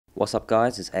What's up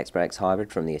guys, it's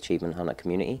xBRITxHyBriD from the Achievement Hunter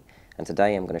community, and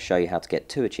today I'm going to show you how to get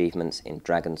 2 achievements in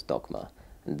Dragon's Dogma,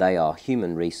 and they are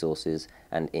human resources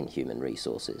and inhuman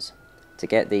resources. To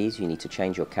get these you need to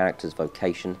change your character's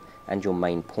vocation and your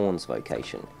main pawn's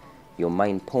vocation. Your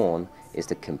main pawn is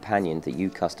the companion that you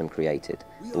custom created,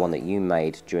 the one that you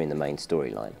made during the main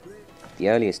storyline. The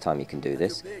earliest time you can do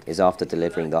this is after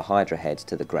delivering the Hydra heads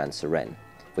to the Grand Seren,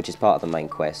 which is part of the main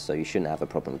quest, so you shouldn't have a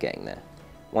problem getting there.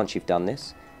 Once you've done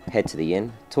this, head to the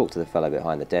inn, talk to the fellow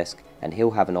behind the desk, and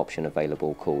he'll have an option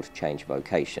available called Change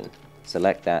Vocation.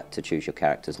 Select that to choose your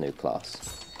character's new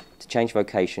class. To change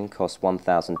vocation costs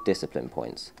 1000 discipline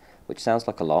points, which sounds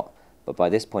like a lot, but by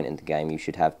this point in the game you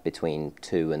should have between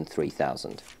 2 and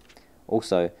 3000.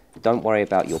 Also, don't worry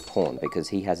about your pawn because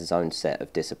he has his own set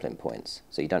of discipline points,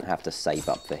 so you don't have to save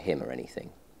up for him or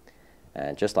anything.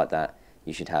 And just like that,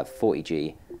 you should have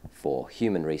 40G for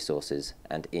human resources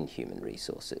and inhuman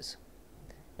resources.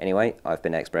 Anyway, I've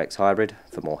been xBRITxHyBriD.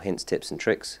 For more hints, tips and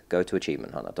tricks, go to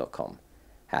achievementhunter.com.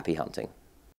 Happy hunting.